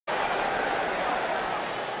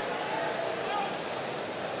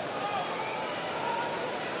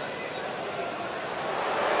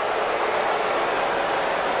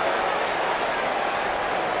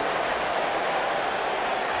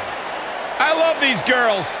love these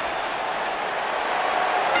girls.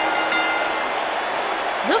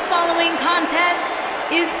 The following contest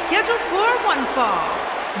is scheduled for one fall.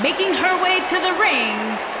 Making her way to the ring,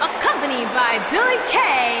 accompanied by Billie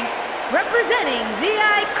Kay, representing the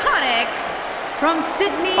Iconics from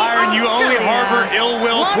Sydney, Byron, you only Australia, harbor ill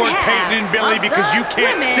will toward Peyton and Billie because you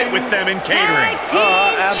can't sit with them in catering.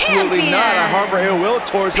 Absolutely not. I harbor ill will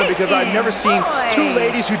towards them because I've never seen two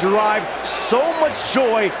ladies who derive so much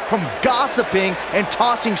joy from gossiping and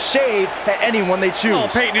tossing shade at anyone they choose. Oh,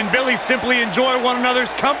 Peyton and Billie simply enjoy one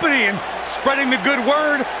another's company and spreading the good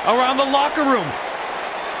word around the locker room.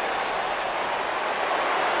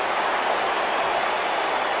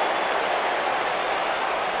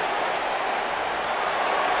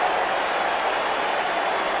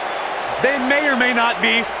 They may or may not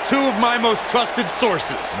be two of my most trusted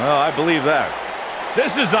sources. Oh, I believe that.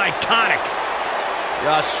 This is iconic.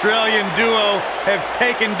 The Australian duo have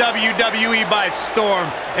taken WWE by storm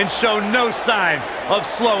and show no signs of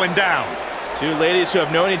slowing down. Two ladies who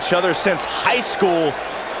have known each other since high school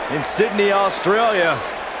in Sydney, Australia,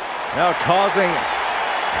 now causing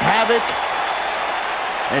havoc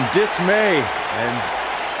and dismay. And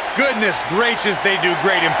goodness gracious, they do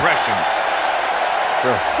great impressions.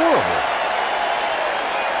 They're horrible.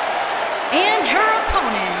 And her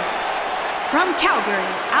opponent, from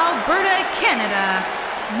Calgary, Alberta, Canada,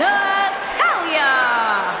 Natalya.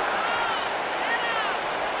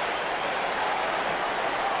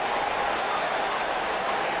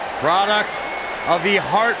 Product of the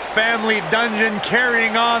Hart family dungeon,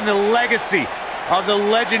 carrying on the legacy of the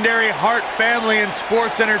legendary Hart family in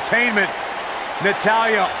sports entertainment.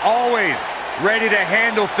 Natalya always ready to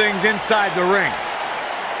handle things inside the ring.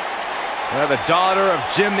 The daughter of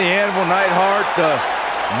Jim the Anvil Neidhart, the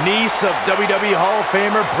niece of WWE Hall of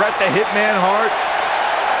Famer Bret the Hitman Hart.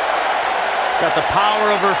 Got the power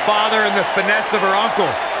of her father and the finesse of her uncle.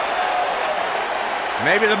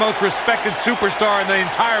 Maybe the most respected superstar in the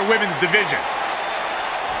entire women's division.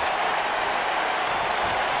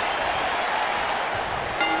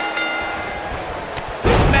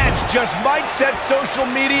 This match just might set social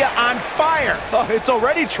media on fire. Oh, it's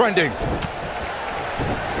already trending.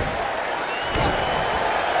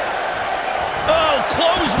 Oh,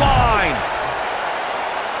 clothesline!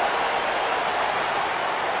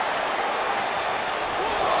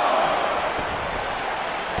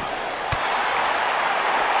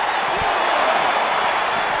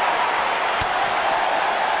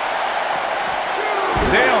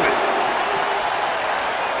 Nailed it.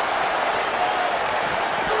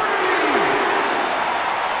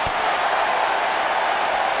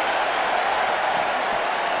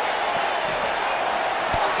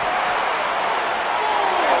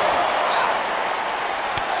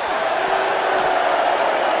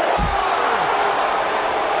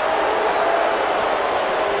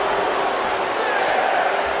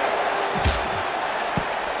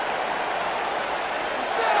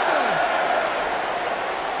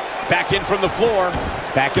 Back in from the floor,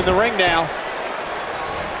 back in the ring now.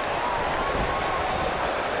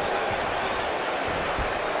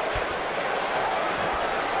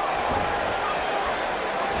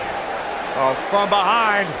 Oh, from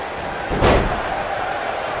behind.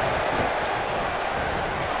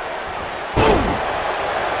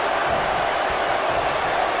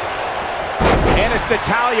 And it's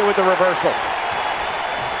Natalya with the reversal.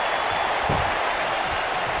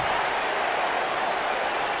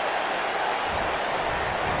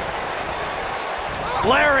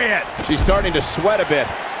 Lariat! She's starting to sweat a bit.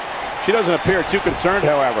 She doesn't appear too concerned,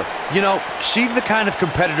 however. You know, she's the kind of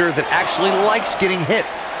competitor that actually likes getting hit.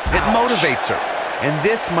 It motivates her. And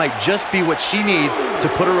this might just be what she needs to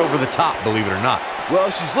put her over the top, believe it or not. Well,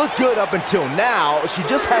 she's looked good up until now. She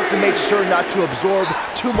just has to make sure not to absorb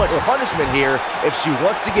too much punishment here if she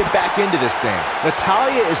wants to get back into this thing.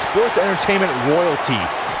 Natalya is sports entertainment royalty,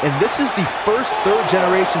 and this is the first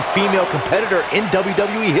third-generation female competitor in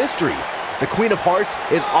WWE history. The Queen of Hearts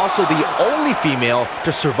is also the only female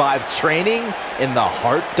to survive training in the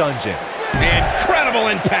Hart Dungeons. Incredible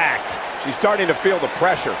impact! She's starting to feel the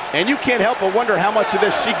pressure, and you can't help but wonder how much of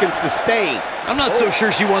this she can sustain. I'm not so sure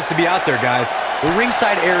she wants to be out there, guys. The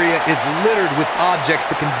ringside area is littered with objects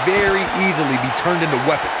that can very easily be turned into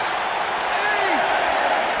weapons.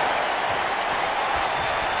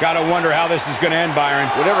 Gotta wonder how this is gonna end, Byron.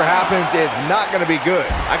 Whatever happens, it's not going to be good.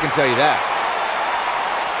 I can tell you that.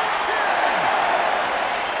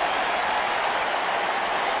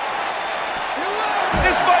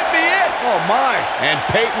 This might be it! Oh, my. And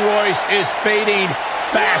Peyton Royce is fading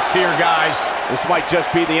fast here, guys. This might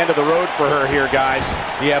just be the end of the road for her here, guys.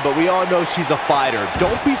 Yeah, but we all know she's a fighter.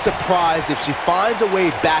 Don't be surprised if she finds a way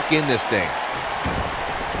back in this thing.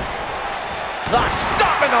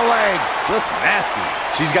 Stopping the leg. Just nasty.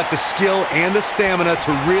 She's got the skill and the stamina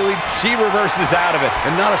to really... She reverses out of it.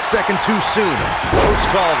 And not a second too soon. Close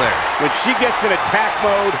call there. When she gets in attack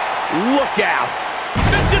mode, look out.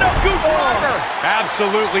 Michinoku driver.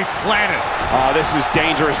 Absolutely planted. Oh, this is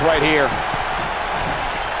dangerous right here.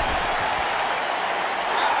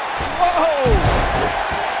 Whoa!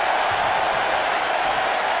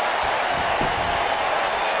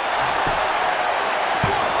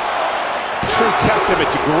 True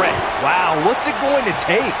testament to grit. Wow, what's it going to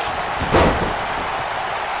take?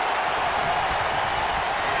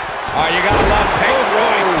 Oh, you gotta love Peyton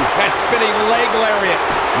Royce. That spinning leg lariat.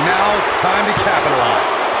 Now it's time to capitalize.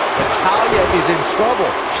 Natalya is in trouble.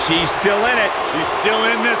 She's still in it. She's still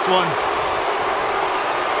in this one.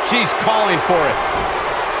 She's calling for it.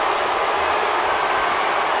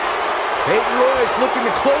 Peyton Royce looking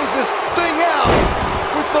to close this thing out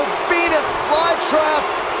with the Venus flytrap.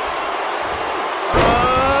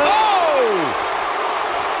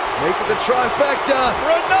 Making the trifecta.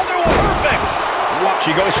 For another one. Perfect.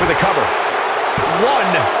 She goes for the cover. 1,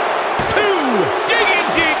 2. Digging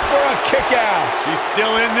deep for a kick out. She's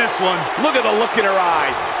still in this one. Look at the look in her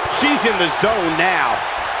eyes. She's in the zone now.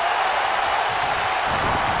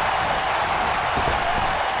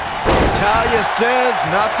 Natalya says,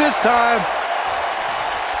 not this time.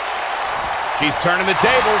 She's turning the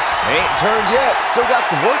tables. Ain't turned yet. Still got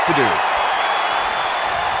some work to do.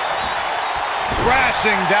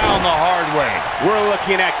 Crashing down the hard way. We're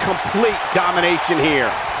looking at complete domination here.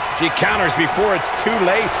 She counters before it's too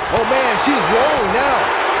late. Oh man, she's rolling now.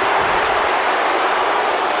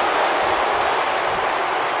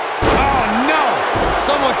 Oh no!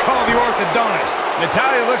 Someone call the orthodontist.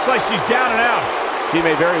 Natalya looks like she's down and out. She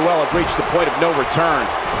may very well have reached the point of no return.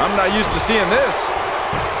 I'm not used to seeing this.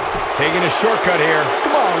 Taking a shortcut here.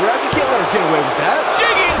 Come on, ref, you can't let her get away with that.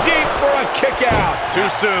 Digging deep for a kick out. Too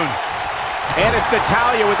soon. And it's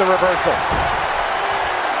Natalya with the reversal.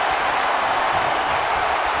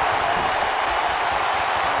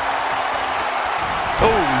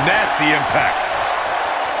 Oh, nasty impact.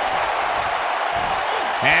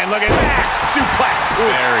 And look at that, suplex.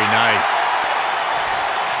 Very nice.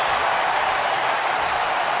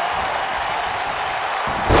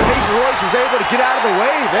 Peyton Royce was able to get out of the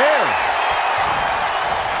way there.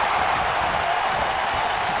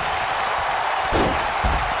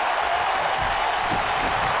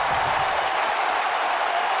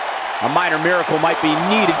 A minor miracle might be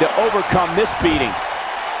needed to overcome this beating.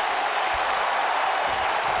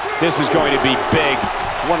 This is going to be big,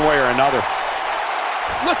 one way or another.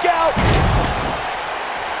 Look out!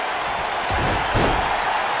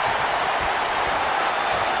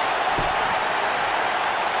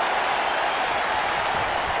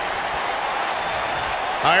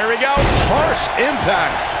 Here we go. Harsh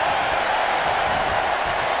impact.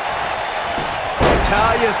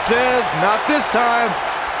 Natalya says, not this time.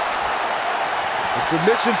 The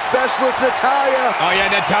submission specialist, Natalya. Oh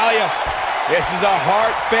yeah, Natalya. This is a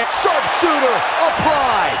hard-fit Sharpshooter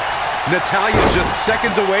applied. Natalya just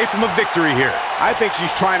seconds away from a victory here. I think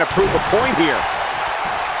she's trying to prove a point here.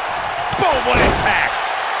 Boom, what impact!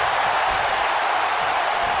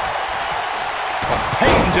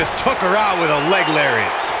 Peyton just took her out with a leg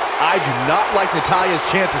lariat. I do not like Natalya's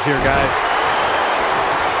chances here, guys.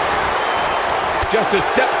 Just a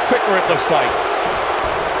step quicker, it looks like.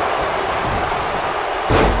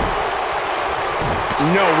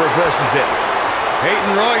 No, reverses it.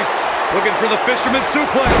 Peyton Royce looking for the fisherman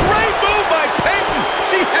suplex. Great move by Peyton.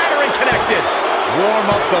 She had her and connected. Warm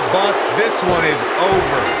up the bus. This one is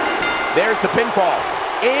over. There's the pinfall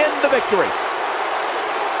and the victory.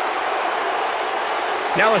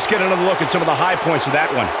 Now let's get another look at some of the high points of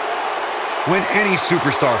that one. When any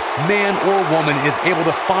superstar, man or woman, is able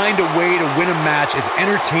to find a way to win a match as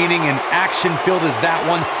entertaining and action-filled as that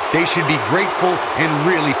one, they should be grateful and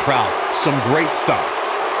really proud. Some great stuff.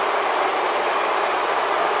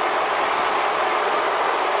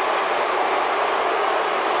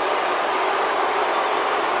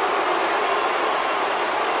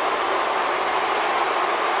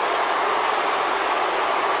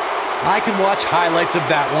 I can watch highlights of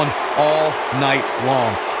that one all night long.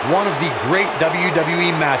 One of the great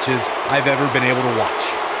WWE matches I've ever been able to watch.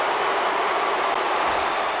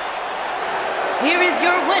 Here is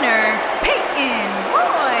your winner, Peyton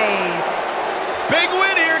Royce. Big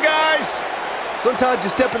win here, guys. Sometimes you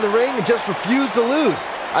step in the ring and just refuse to lose.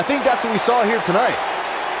 I think that's what we saw here tonight.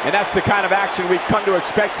 And that's the kind of action we've come to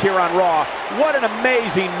expect here on Raw. What an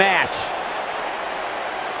amazing match.